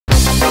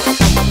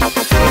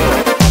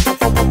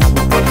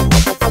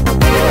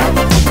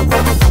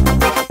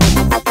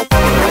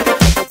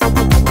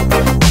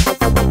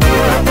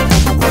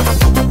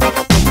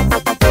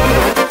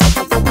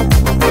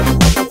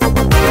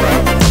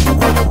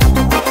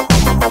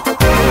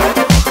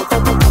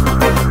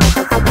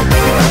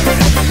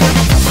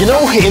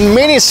in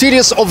many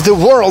cities of the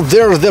world,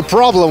 there's the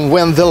problem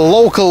when the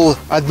local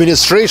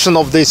administration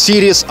of the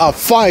cities are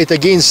fight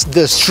against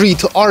the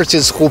street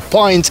artists who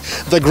paint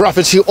the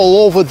graffiti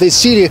all over the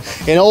city,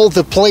 in all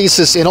the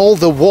places, in all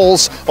the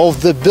walls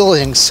of the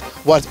buildings.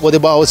 What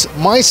about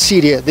my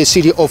city, the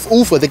city of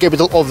Ufa, the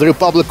capital of the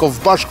Republic of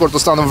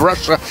Bashkortostan of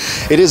Russia?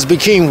 It has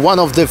become one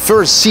of the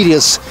first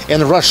cities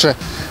in Russia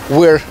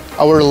where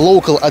our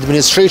local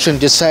administration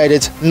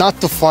decided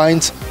not to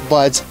find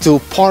but to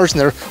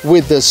partner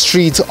with the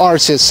street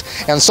artists,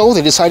 and so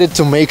they decided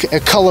to make a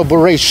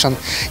collaboration.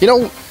 You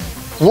know,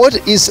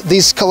 what is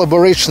this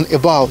collaboration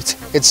about?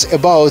 It's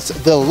about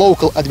the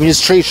local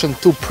administration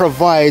to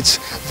provide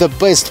the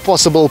best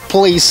possible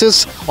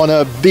places on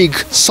a big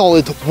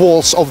solid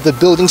walls of the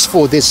buildings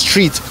for the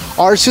street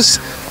artists,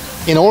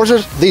 in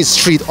order these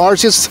street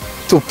artists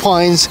to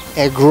paint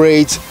a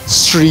great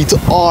street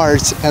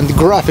art and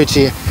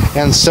graffiti.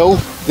 And so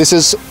this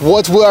is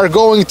what we are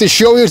going to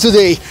show you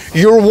today.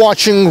 You're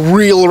watching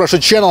Real Russia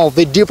channel,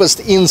 the deepest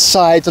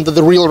insight into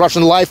the real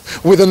Russian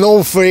life, with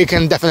no fake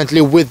and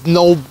definitely with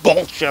no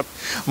bullshit.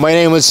 My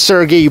name is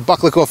Sergey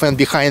Baklykov, and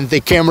behind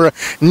the camera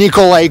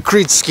Nikolai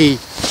Kritsky.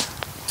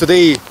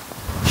 Today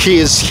he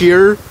is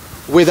here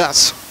with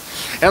us.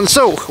 And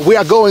so we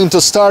are going to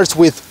start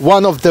with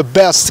one of the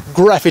best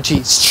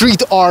graffiti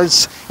street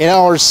arts in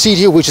our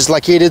city, which is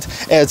located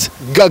at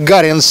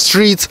Gagarin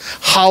Street,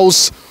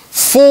 house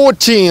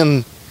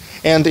 14.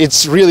 And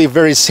it's really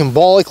very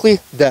symbolically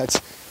that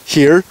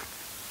here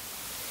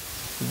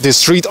the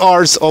street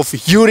arts of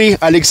Yuri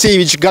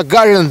Alexeyevich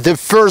Gagarin, the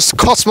first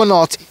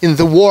cosmonaut in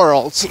the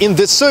world. In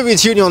the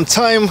Soviet Union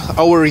time,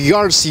 our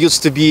yards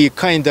used to be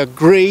kinda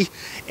gray,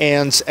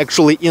 and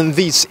actually in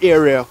this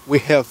area we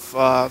have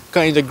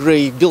kinda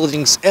gray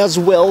buildings as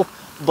well,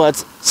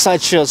 but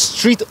such a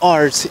street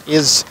art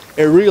is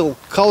a real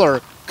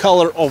color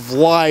of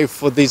life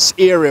for this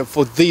area,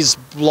 for this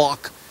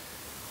block.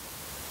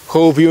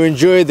 Hope you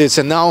enjoyed this,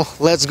 and now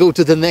let's go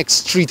to the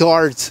next street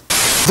art.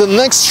 The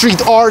next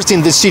street art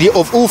in the city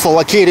of Ufa,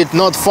 located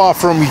not far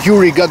from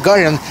Yuri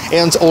Gagarin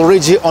and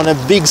already on a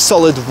big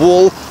solid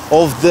wall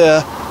of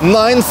the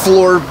 9th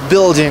floor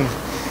building.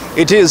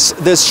 It is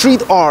the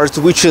street art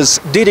which is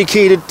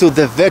dedicated to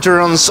the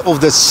veterans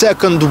of the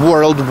Second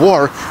World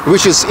War,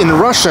 which is in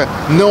Russia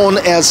known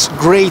as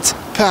Great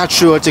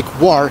Patriotic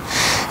War.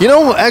 You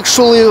know,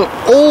 actually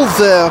all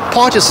the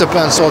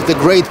participants of the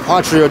Great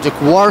Patriotic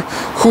War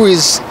who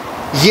is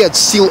yet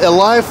still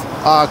alive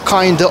are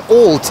kinda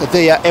old.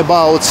 They are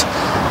about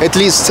at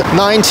least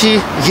 90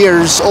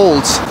 years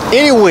old.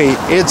 Anyway,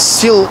 it's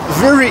still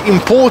very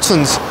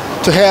important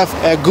to have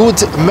a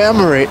good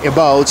memory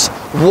about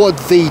what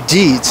they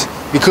did,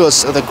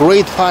 because the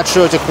Great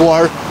Patriotic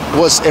War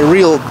was a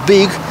real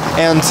big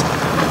and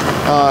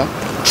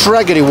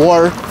tragedy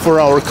war for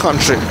our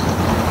country.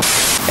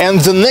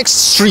 And the next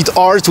street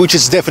art, which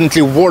is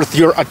definitely worth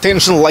your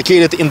attention,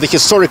 located in the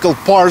historical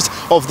part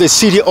of the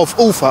city of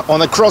Ufa,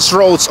 on a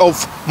crossroads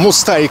of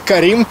Mustai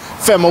Karim,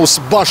 famous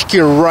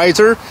Bashkir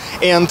writer,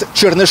 and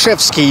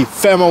Chernyshevsky,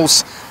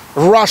 famous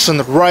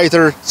Russian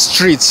writer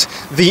streets.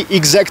 The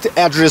exact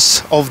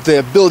address of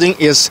the building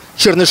is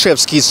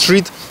Chernyshevsky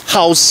Street,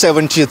 house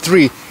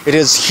 73. It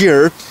is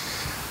here.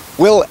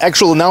 Well,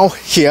 actually now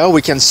here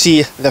we can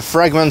see the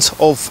fragment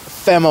of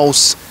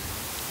famous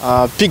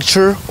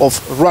picture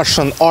of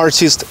Russian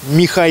artist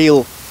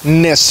Mikhail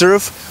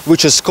Nesterov,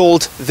 which is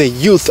called The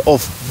Youth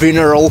of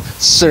Venerable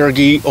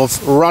Sergei of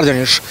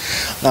Radonezh.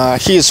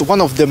 He is one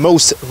of the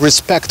most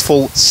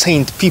respectful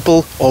saint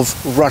people of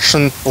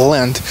Russian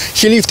land.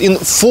 He lived in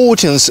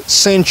 14th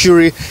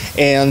century,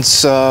 and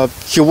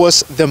he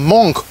was the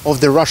monk of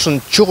the Russian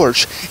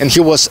church, and he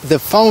was the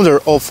founder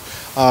of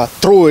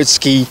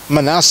Troitsky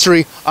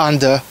monastery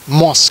under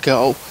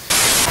Moscow.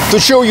 To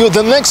show you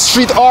the next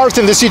street art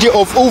in the city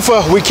of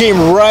Ufa, we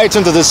came right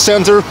into the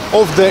center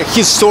of the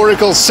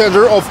historical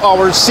center of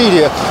our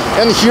city.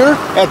 And here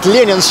at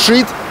Lenin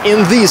Street,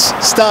 in this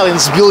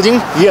Stalin's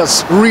building,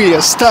 yes, really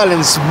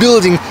Stalin's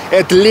building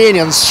at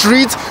Lenin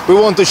Street, we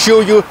want to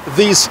show you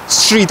this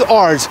street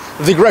art,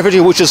 the graffiti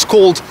which is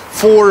called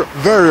Four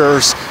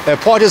Warriors,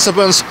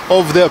 participants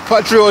of the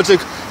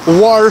Patriotic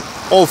War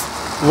of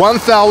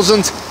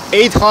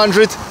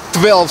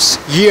 1812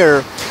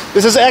 year.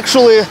 This is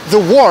actually the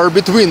war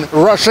between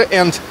Russia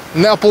and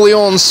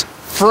Napoleon's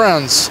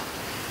France.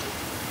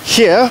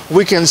 Here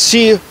we can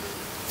see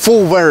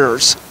four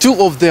warriors. Two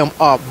of them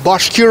are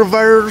Bashkir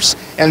warriors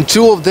and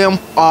two of them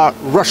are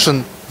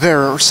Russian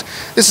warriors.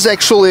 This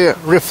actually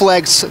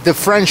reflects the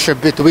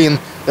friendship between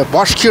the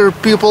Bashkir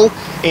people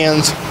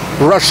and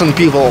Russian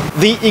people.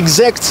 The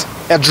exact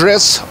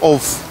address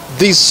of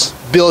this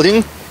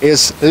building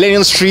is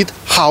Lenin Street,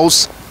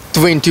 house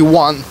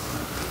 21.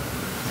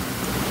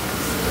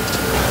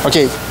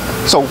 Okay,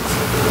 so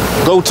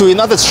go to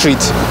another street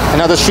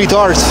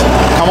art.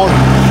 Come on.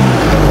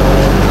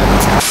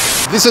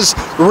 This is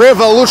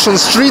Revolution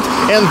Street,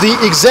 and the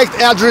exact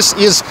address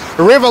is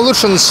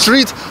Revolution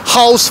Street,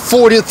 house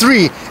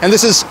 43. And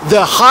this is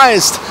the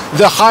highest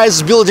the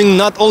highest building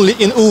not only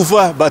in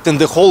Ufa but in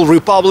the whole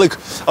Republic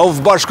of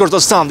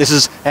Bashkortostan. This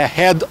is a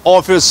head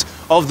office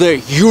of the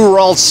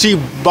Ural Sea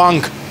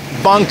Bank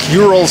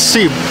Ural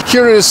Sea.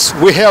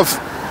 We have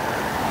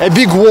a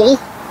big wall.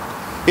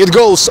 It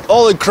goes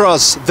all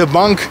across the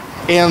bank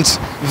and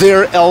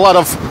there are a lot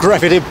of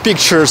graffiti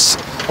pictures.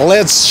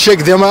 Let's check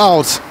them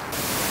out.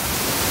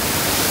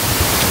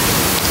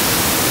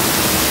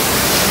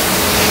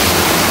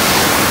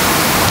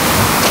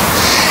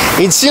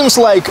 It seems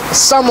like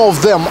some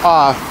of them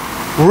are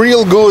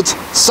real good,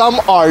 some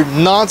are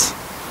not,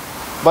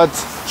 but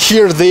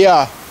here they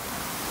are.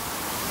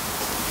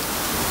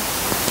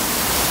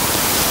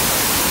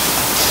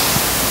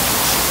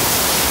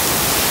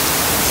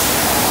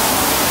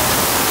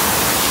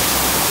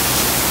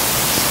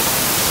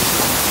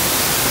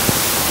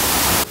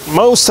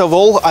 Most of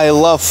all, I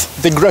love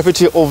the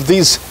graffiti of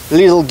this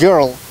little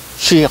girl.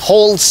 She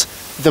holds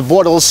the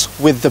bottles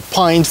with the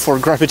pint for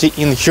graffiti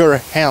in her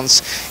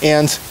hands.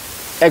 And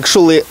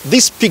actually,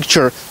 this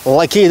picture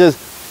located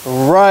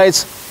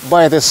right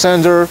by the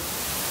center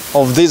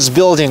of this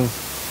building,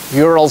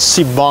 Ural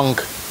Sea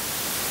Bank.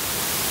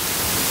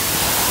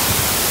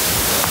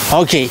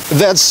 Okay,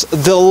 that's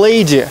the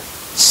lady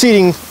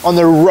sitting on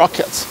a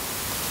rocket.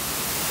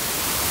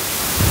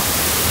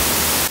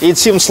 It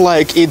seems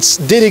like it's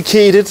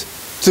dedicated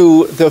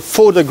to the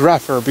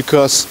photographer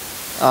because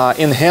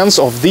in hands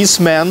of this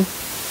man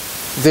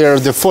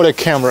there's the photo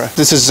camera.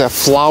 This is a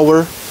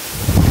flower,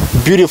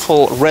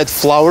 beautiful red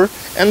flower,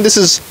 and this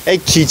is a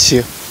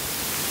kitty,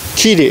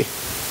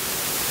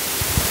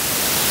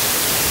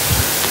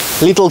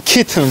 little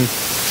kitten.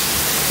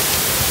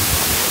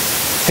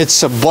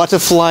 It's a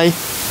butterfly.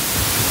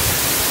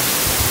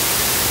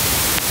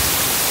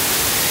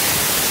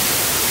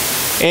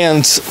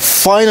 And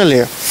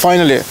finally,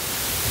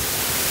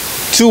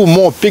 two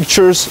more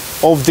pictures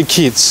of the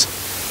kids.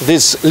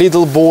 This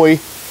little boy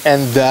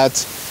and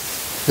that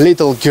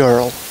little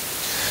girl.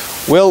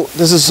 Well,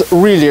 this is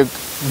really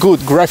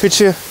good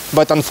graffiti,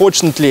 but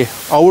unfortunately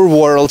our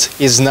world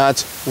is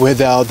not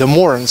without the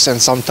morons, and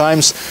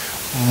sometimes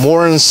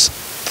morons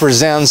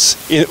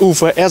presents in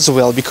Ufa as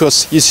well,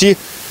 because you see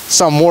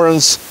some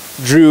morons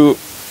drew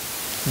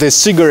the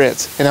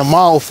cigarette in the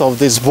mouth of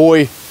this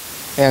boy,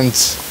 and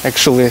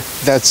actually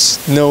that's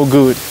no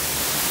good.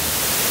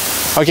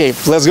 Okay,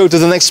 let's go to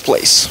the next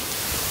place.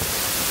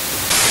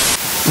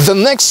 The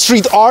next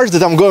street art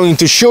that I'm going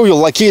to show you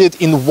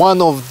located in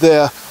one of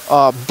the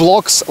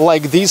blocks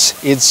like this.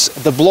 It's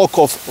the block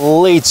of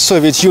late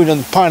Soviet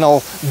Union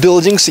panel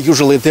buildings.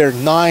 Usually they're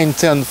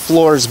 9-10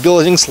 floors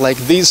buildings like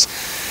this.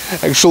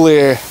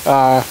 Actually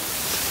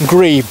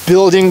gray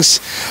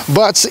buildings,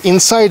 but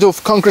inside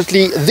of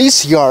concretely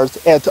this yard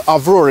at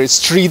Aurora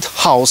Street,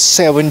 house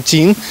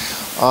 17,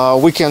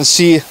 we can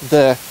see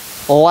the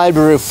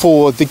library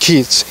for the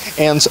kids,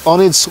 and on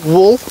its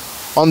wall,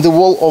 on the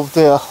wall of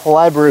the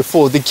library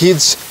for the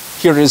kids,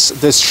 here is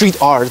the street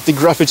art, the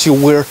graffiti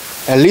where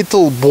a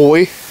little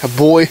boy,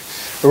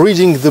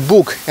 reading the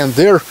book, and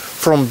there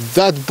from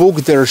that book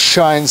there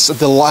shines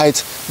the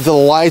light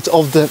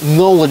of the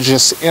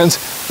knowledges, and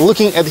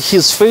looking at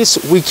his face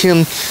we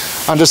can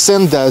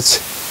understand that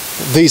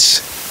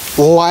this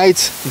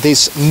light,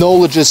 this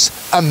knowledges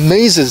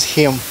amazes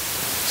him.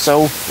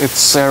 So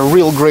it's a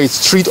real great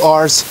street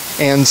art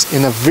and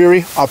in a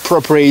very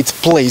appropriate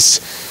place.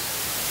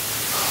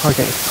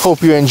 Okay,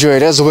 hope you enjoy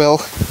it as well,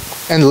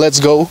 and let's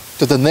go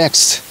to the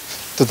next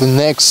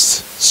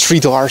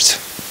street art.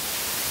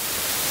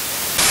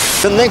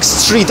 The next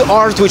street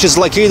art, which is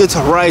located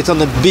right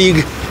on a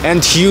big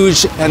and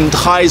huge and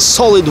high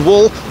solid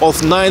wall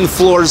of 9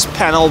 floors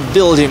panel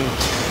building.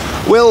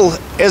 Well,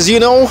 as you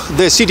know,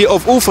 the city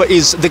of Ufa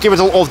is the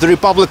capital of the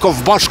Republic of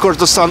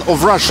Bashkortostan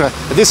of Russia.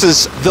 This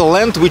is the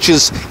land which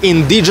is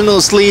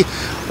indigenously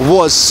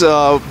was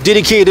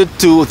dedicated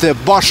to the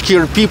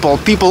Bashkir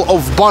people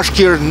of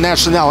Bashkir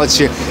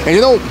nationality. And you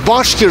know,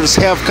 Bashkirs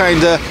have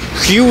kind of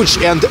huge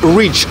and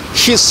rich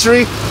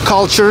history,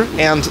 culture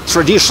and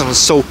traditions.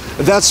 So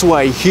that's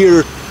why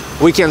here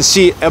we can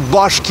see a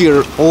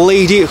Bashkir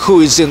lady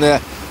who is in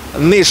a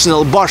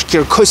national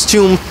Bashkir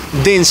costume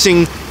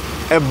dancing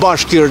a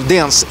Bashkir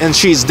dance, and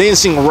she's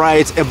dancing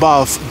right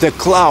above the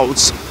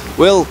clouds.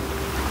 Well,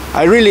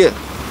 I really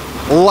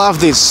love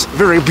this,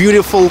 very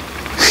beautiful,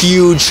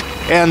 huge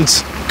and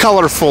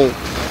colorful.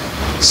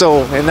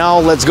 So, and now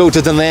let's go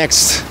to the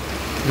next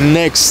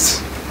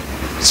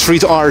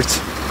street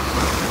art.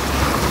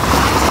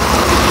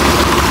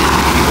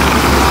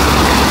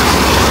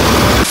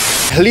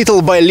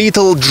 Little by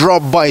little,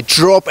 drop by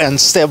drop and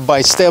step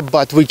by step,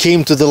 but we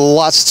came to the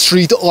last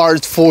street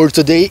art for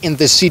today in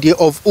the city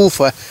of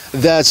Ufa.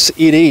 That's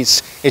it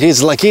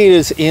is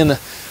located in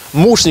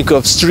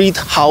Mushnikov Street,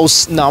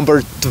 house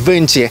number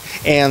 20,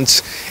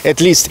 and at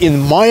least in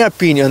my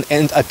opinion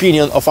and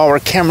opinion of our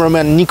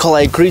cameraman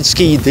Nikolai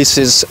Kritsky, this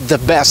is the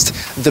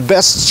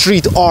best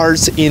street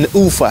art in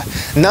Ufa.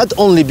 Not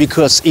only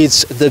because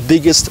it's the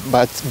biggest,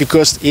 but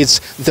because it's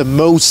the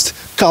most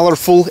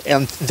colorful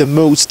and the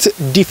most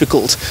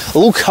difficult.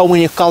 Look how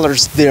many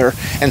colors there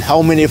and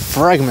how many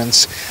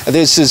fragments.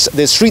 This is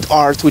the street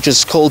art which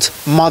is called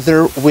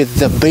Mother with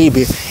the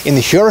Baby. In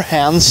her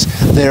hands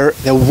there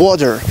the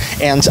water,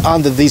 and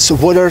under this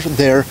water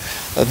there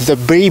the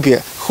baby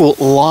who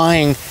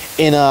lying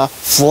in a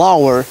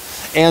flower,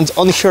 and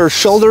on her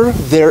shoulder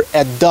there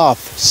a dove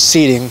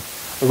sitting.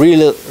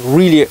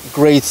 Really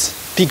great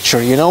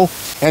picture, you know.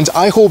 And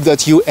I hope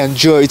that you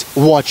enjoyed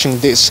watching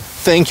this.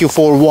 Thank you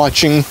for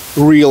watching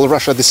Real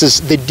Russia. This is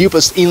the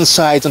deepest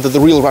insight into the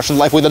real Russian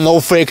life with no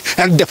fake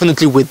and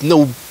definitely with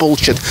no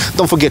bullshit.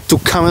 Don't forget to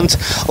comment,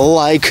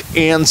 like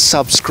and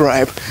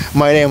subscribe.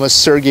 My name is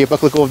Sergey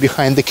Poklikov,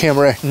 behind the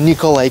camera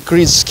Nikolai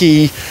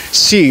Kritsky.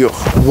 See you.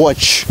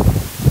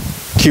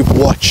 Keep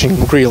watching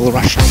Real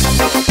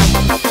Russia.